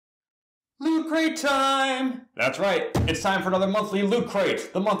Crate time! That's right, it's time for another monthly Loot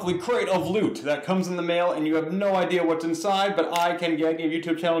Crate. The monthly crate of loot that comes in the mail and you have no idea what's inside, but I, Ken Gaggy of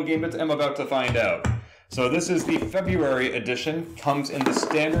YouTube channel Gamebits, am about to find out. So this is the February edition, comes in the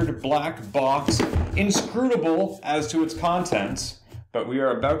standard black box, inscrutable as to its contents, but we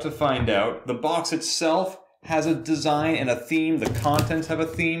are about to find out. The box itself has a design and a theme, the contents have a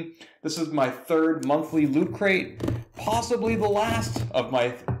theme. This is my third monthly Loot Crate, possibly the last of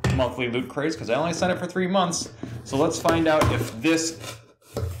my monthly Loot Crates, because I only signed up for 3 months. So let's find out if this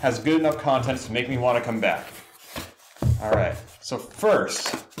has good enough content to make me want to come back. Alright, so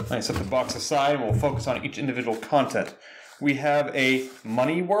first, let me set the box aside and we'll focus on each individual content. We have a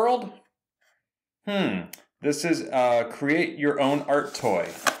Money World. This is create your own art toy.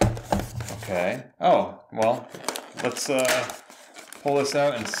 Okay. Oh, well, let's pull this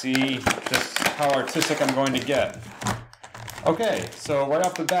out and see just how artistic I'm going to get. Okay, so right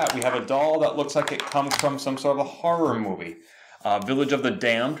off the bat, we have a doll that looks like it comes from some sort of a horror movie. Village of the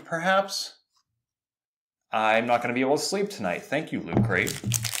Damned, perhaps? I'm not going to be able to sleep tonight. Thank you, Loot Crate.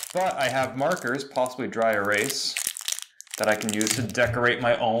 But I have markers, possibly dry erase, that I can use to decorate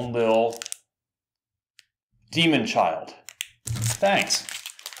my own little demon child. Thanks.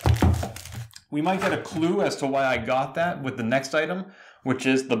 We might get a clue as to why I got that with the next item, which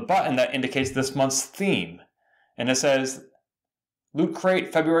is the button that indicates this month's theme. And it says, Loot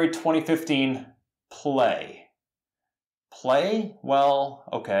Crate, February 2015, play. Play? Well,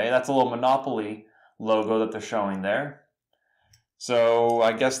 okay, that's a little Monopoly logo that they're showing there. So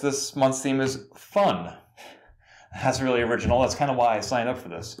I guess this month's theme is fun. That's really original. That's kind of why I signed up for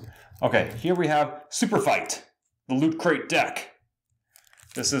this. Okay, here we have Superfight, the Loot Crate deck.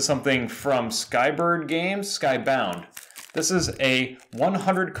 This is something from Skybird Games, Skybound. This is a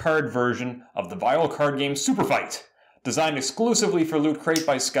 100 card version of the viral card game Superfight, designed exclusively for Loot Crate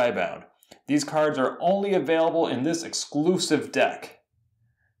by Skybound. These cards are only available in this exclusive deck.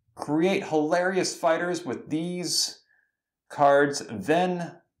 Create hilarious fighters with these cards,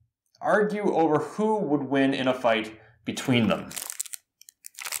 then argue over who would win in a fight between them.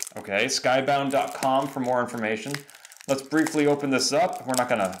 Okay, skybound.com for more information. Let's briefly open this up. We're not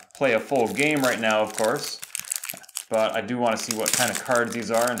going to play a full game right now, of course, but I do want to see what kind of cards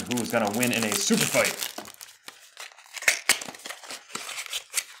these are and who's going to win in a super fight.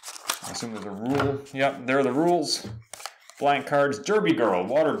 I assume there's a rule. Yep, there are the rules. Blank cards: Derby Girl,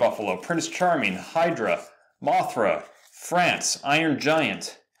 Water Buffalo, Prince Charming, Hydra, Mothra, France, Iron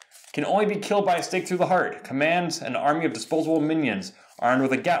Giant. Can only be killed by a stake through the heart. Commands an army of disposable minions armed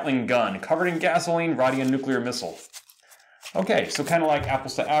with a Gatling gun, covered in gasoline, riding a nuclear missile. Okay, so kind of like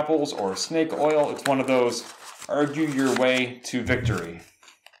Apples to Apples or Snake Oil, it's one of those argue your way to victory.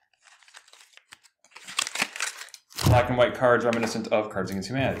 Black and white cards reminiscent of Cards Against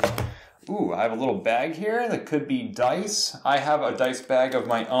Humanity. Ooh, I have a little bag here that could be dice. I have a dice bag of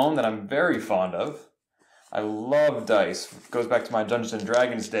my own that I'm very fond of. I love dice. It goes back to my Dungeons &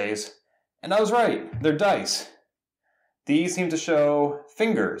 Dragons days. And I was right, they're dice. These seem to show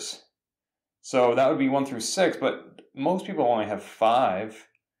fingers. So that would be 1 through 6, but most people only have 5.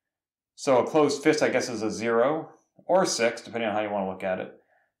 So a closed fist, I guess, is a 0 or 6, depending on how you want to look at it.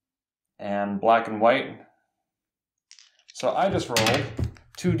 And black and white. So I just rolled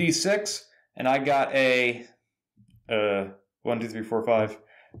 2d6, and I got a 1, 2, 3, 4, 5.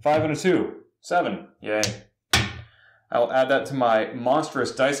 5 and a 2. 7. Yay. I'll add that to my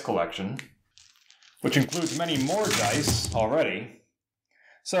monstrous dice collection, which includes many more dice already.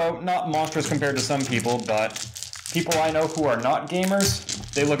 So, not monstrous compared to some people, but people I know who are not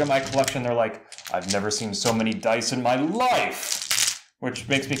gamers, they look at my collection, they're like, I've never seen so many dice in my life! Which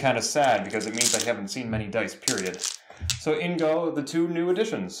makes me kind of sad, because it means I haven't seen many dice, period. So in go the 2 new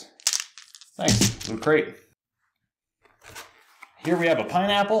additions. Thanks, Loot Crate. Here we have a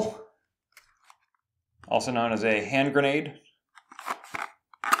pineapple, also known as a hand grenade.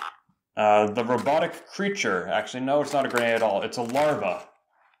 The robotic creature. Actually, no, it's not a grenade at all. It's a larva.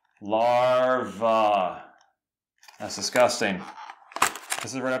 Larva. That's disgusting.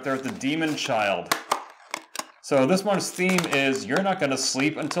 This is right up there with the demon child. So this month's theme is you're not going to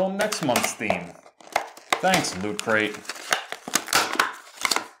sleep until next month's theme. Thanks, Loot Crate.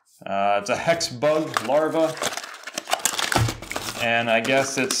 It's a hex bug larva. And I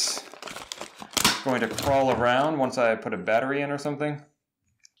guess it's going to crawl around once I put a battery in or something.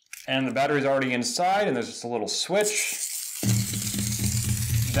 And the battery's already inside, and there's just a little switch.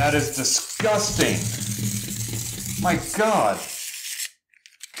 That is disgusting. My God.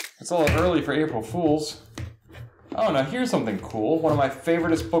 It's a little early for April Fools. Oh, now here's something cool. One of my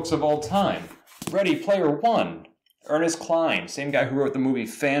favoriteest books of all time. Ready Player One. Ernest Cline, same guy who wrote the movie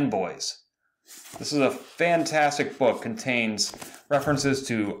Fanboys. This is a fantastic book. Contains references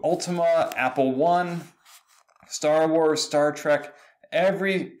to Ultima, Apple One, Star Wars, Star Trek,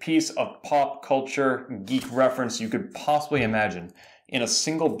 every piece of pop culture geek reference you could possibly imagine in a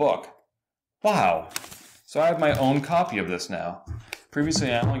single book. Wow. So I have my own copy of this now.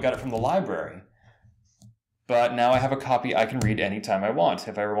 Previously, I only got it from the library. But now I have a copy I can read anytime I want,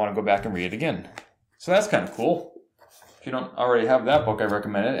 if I ever want to go back and read it again. So that's kind of cool. If you don't already have that book, I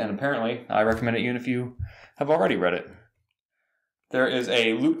recommend it. And apparently, I recommend it even if you have already read it. There is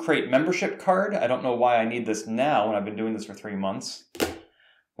a Loot Crate membership card. I don't know why I need this now when I've been doing this for 3 months.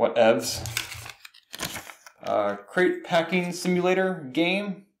 Whatevs. Crate packing simulator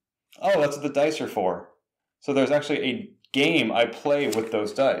game. Oh, that's what the dice are for. So there's actually a game I play with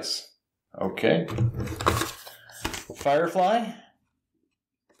those dice. Okay. Firefly.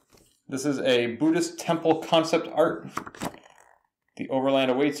 This is a Buddhist temple concept art. The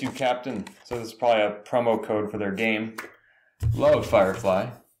overland awaits you, Captain. So this is probably a promo code for their game. Love Firefly.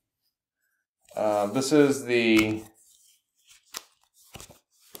 This is the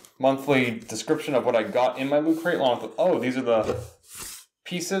monthly description of what I got in my Loot Crate. Along with, oh, these are the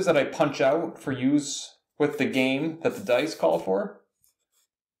pieces that I punch out for use with the game that the dice call for.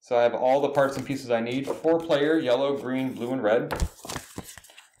 So I have all the parts and pieces I need. 4-player, yellow, green, blue, and red.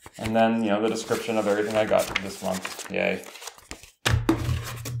 And then, the description of everything I got this month. Yay.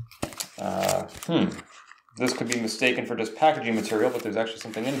 This could be mistaken for just packaging material, but there's actually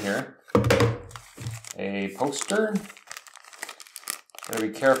something in here. A poster. Gotta be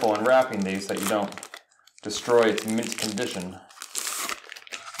careful in wrapping these so that you don't destroy its mint condition.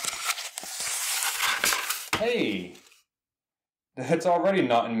 Hey! It's already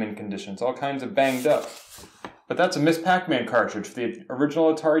not in mint condition. It's all kinds of banged up. But that's a Miss Pac-Man cartridge for the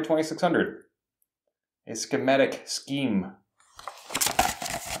original Atari 2600. A schematic scheme.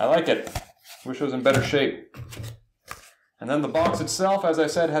 I like it. Wish it was in better shape. And then the box itself, as I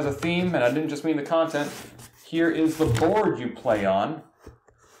said, has a theme, and I didn't just mean the content. Here is the board you play on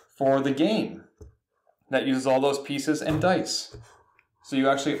for the game. That uses all those pieces and dice. So you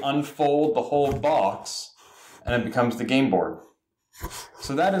actually unfold the whole box, and it becomes the game board.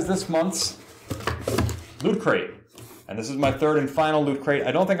 So that is this month's Loot Crate. And this is my third and final Loot Crate.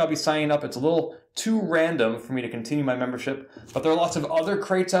 I don't think I'll be signing up. It's a little too random for me to continue my membership. But there are lots of other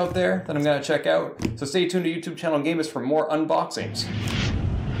crates out there that I'm going to check out. So stay tuned to YouTube channel Gamebits for more unboxings.